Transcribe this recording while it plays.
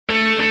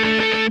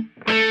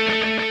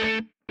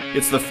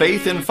It's the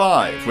Faith in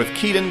 5 with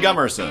Kedon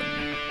Gumerson.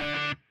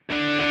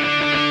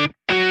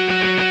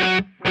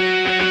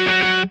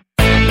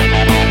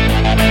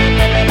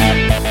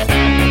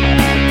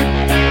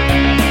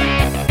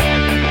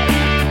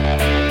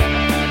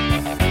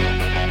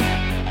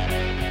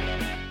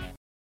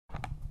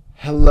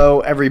 Hello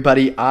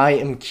everybody, I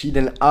am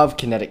Kedon of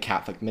Kinetic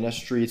Catholic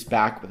Ministries,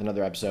 back with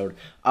another episode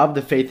of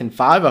the Faith in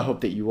 5. I hope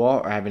that you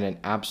all are having an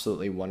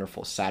absolutely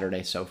wonderful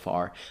Saturday so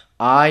far.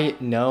 I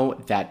know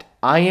that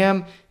I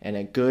am, and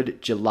a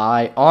good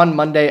July. On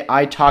Monday,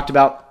 I talked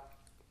about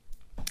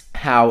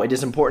how it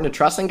is important to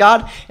trust in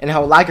God, and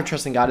how a lack of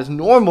trust in God is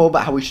normal,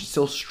 but how we should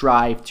still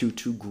strive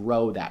to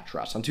grow that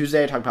trust. On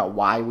Tuesday, I talked about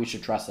why we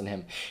should trust in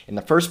Him in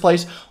the first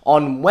place.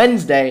 On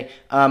Wednesday,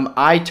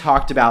 I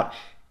talked about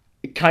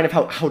kind of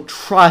how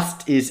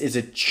trust is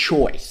a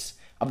choice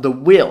of the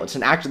will. It's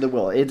an act of the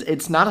will.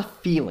 It's not a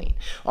feeling.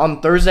 On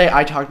Thursday,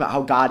 I talked about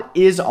how God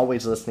is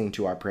always listening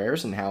to our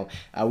prayers and how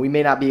we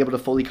may not be able to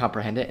fully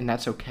comprehend it, and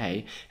that's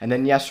okay. And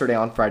then yesterday,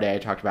 on Friday, I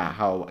talked about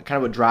how kind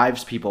of what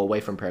drives people away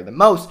from prayer the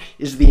most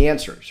is the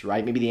answers,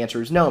 right? Maybe the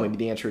answer is no. Maybe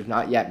the answer is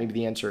not yet. Maybe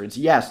the answer is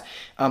yes.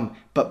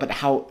 But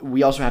how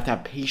we also have to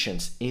have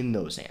patience in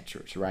those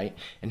answers, right?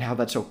 And how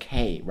that's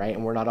okay, right?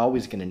 And we're not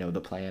always going to know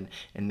the plan,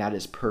 and that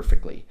is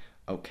perfectly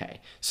okay.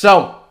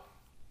 So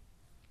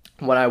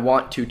what I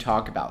want to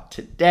talk about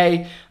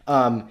today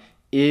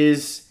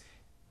is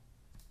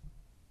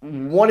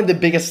one of the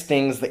biggest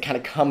things that kind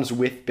of comes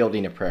with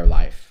building a prayer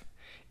life.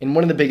 And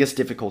one of the biggest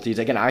difficulties,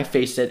 again, I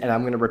faced it, and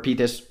I'm going to repeat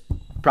this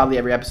probably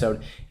every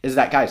episode, is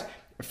that, guys,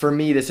 for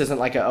me, this isn't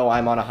like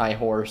I'm on a high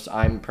horse,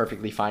 I'm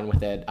perfectly fine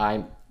with it,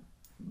 I'm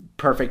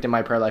perfect in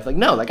my prayer life.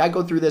 No, I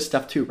go through this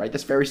stuff too, right?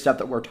 This very stuff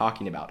that we're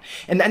talking about.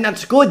 And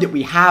that's good that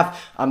we have,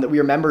 that we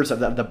are members of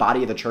the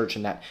body of the church,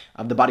 and that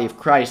of the body of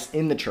Christ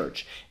in the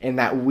church, and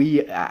that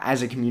we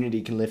as a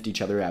community can lift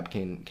each other up,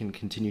 can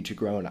continue to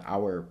grow in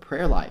our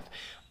prayer life.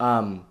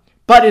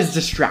 But is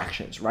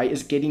distractions, right?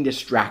 Is getting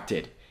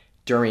distracted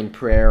during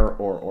prayer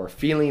or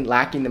feeling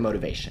lacking the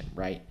motivation,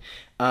 right?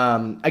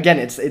 Again,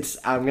 it's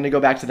I'm going to go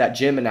back to that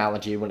gym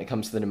analogy when it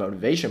comes to the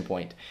motivation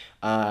point.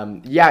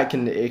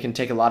 It can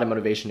take a lot of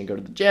motivation to go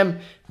to the gym,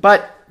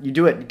 but you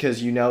do it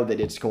because you know that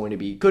it's going to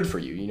be good for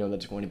you. You know that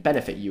it's going to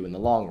benefit you in the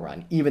long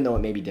run, even though it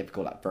may be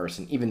difficult at first,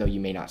 and even though you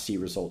may not see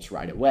results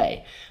right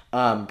away.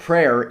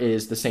 Prayer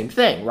is the same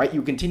thing, right?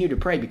 You continue to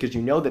pray because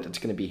you know that it's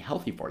going to be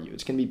healthy for you.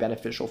 It's going to be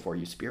beneficial for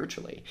you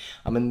spiritually,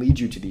 and lead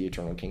you to the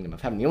eternal kingdom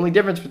of heaven. The only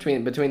difference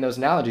between those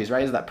analogies,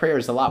 right, is that prayer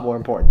is a lot more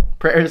important.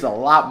 Prayer is a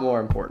lot more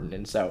important,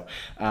 and so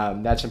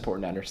that's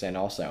important to understand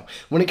also.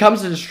 When it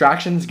comes to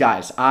distractions,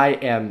 guys, I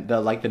am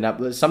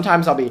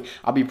sometimes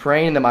I'll be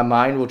praying and then my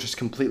mind will just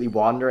completely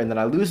wander and then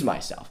I lose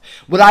myself.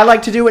 What I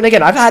like to do, and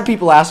again, I've had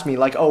people ask me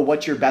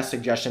what's your best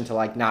suggestion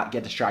to not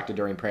get distracted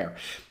during prayer?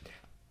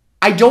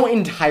 I don't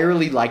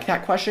entirely like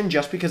that question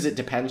just because it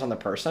depends on the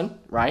person,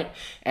 right?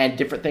 And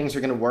different things are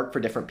going to work for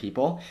different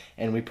people,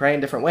 and we pray in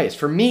different ways.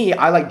 For me,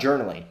 I like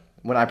journaling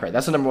when I pray.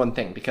 That's the number one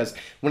thing, because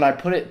when I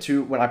put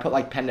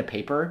pen to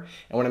paper,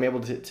 and when I'm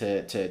able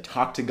to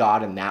talk to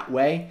God in that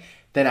way,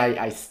 then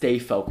I stay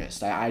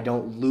focused. I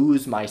don't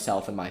lose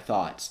myself in my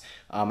thoughts,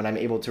 and I'm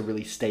able to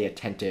really stay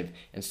attentive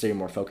and stay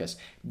more focused.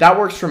 That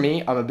works for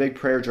me. I'm a big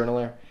prayer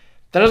journaler.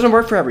 That doesn't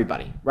work for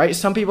everybody, right?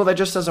 Some people that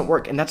just doesn't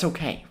work, and that's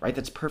okay, right?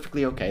 That's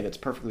perfectly okay. That's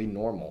perfectly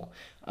normal,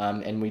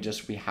 and we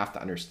have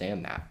to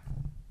understand that.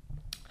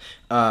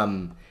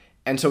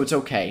 And so it's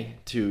okay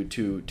to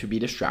be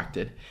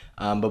distracted,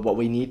 but what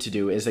we need to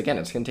do is, again,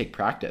 it's going to take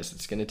practice.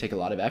 It's going to take a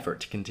lot of effort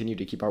to continue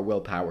to keep our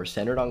willpower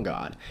centered on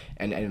God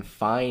and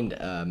find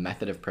a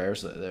method of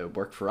prayers that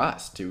work for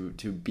us to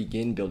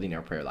begin building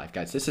our prayer life.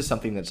 Guys, this is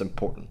something that's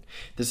important.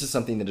 This is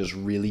something that is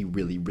really,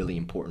 really, really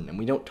important, and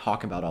we don't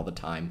talk about all the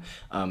time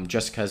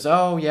just because,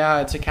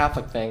 it's a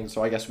Catholic thing,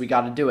 so I guess we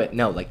got to do it.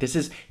 No, this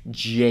is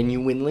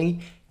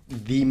genuinely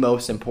the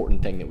most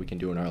important thing that we can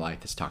do in our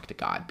life is talk to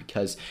God,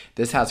 because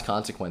this has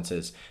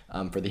consequences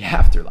for the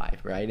afterlife,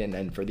 right?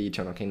 And for the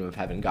eternal kingdom of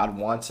heaven. God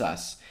wants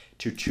us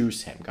to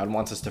choose Him. God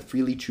wants us to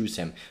freely choose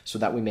Him so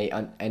that we may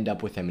end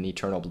up with Him in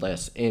eternal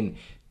bliss in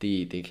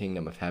the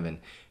kingdom of heaven.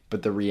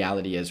 But the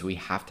reality is we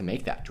have to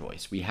make that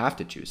choice. We have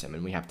to choose Him,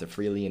 and we have to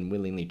freely and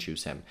willingly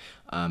choose Him.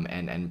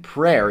 And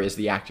prayer is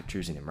the act of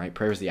choosing Him, right?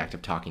 Prayer is the act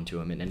of talking to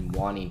Him and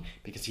wanting,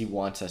 because He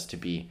wants us to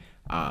be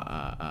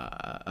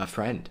a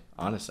friend,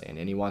 honestly, and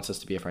He wants us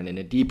to be a friend in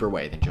a deeper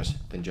way than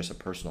just a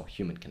personal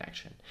human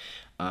connection,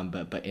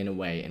 but in a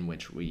way in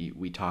which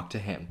we talk to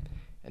Him,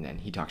 and then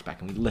He talks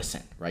back, and we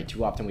listen, right?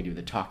 Too often we do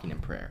the talking in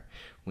prayer.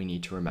 We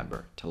need to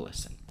remember to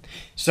listen.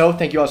 So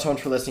thank you all so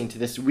much for listening to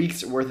this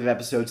week's worth of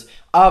episodes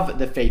of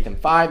The Faith in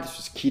 5. This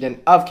was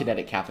Kedon of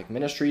Kinetic Catholic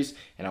Ministries,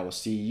 and I will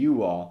see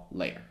you all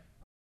later.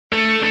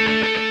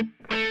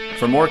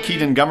 For more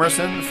Kedon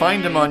Gumerson,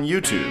 find him on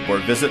YouTube or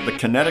visit the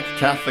Kinetic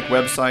Catholic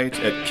website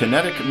at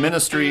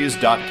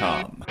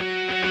kineticministries.com.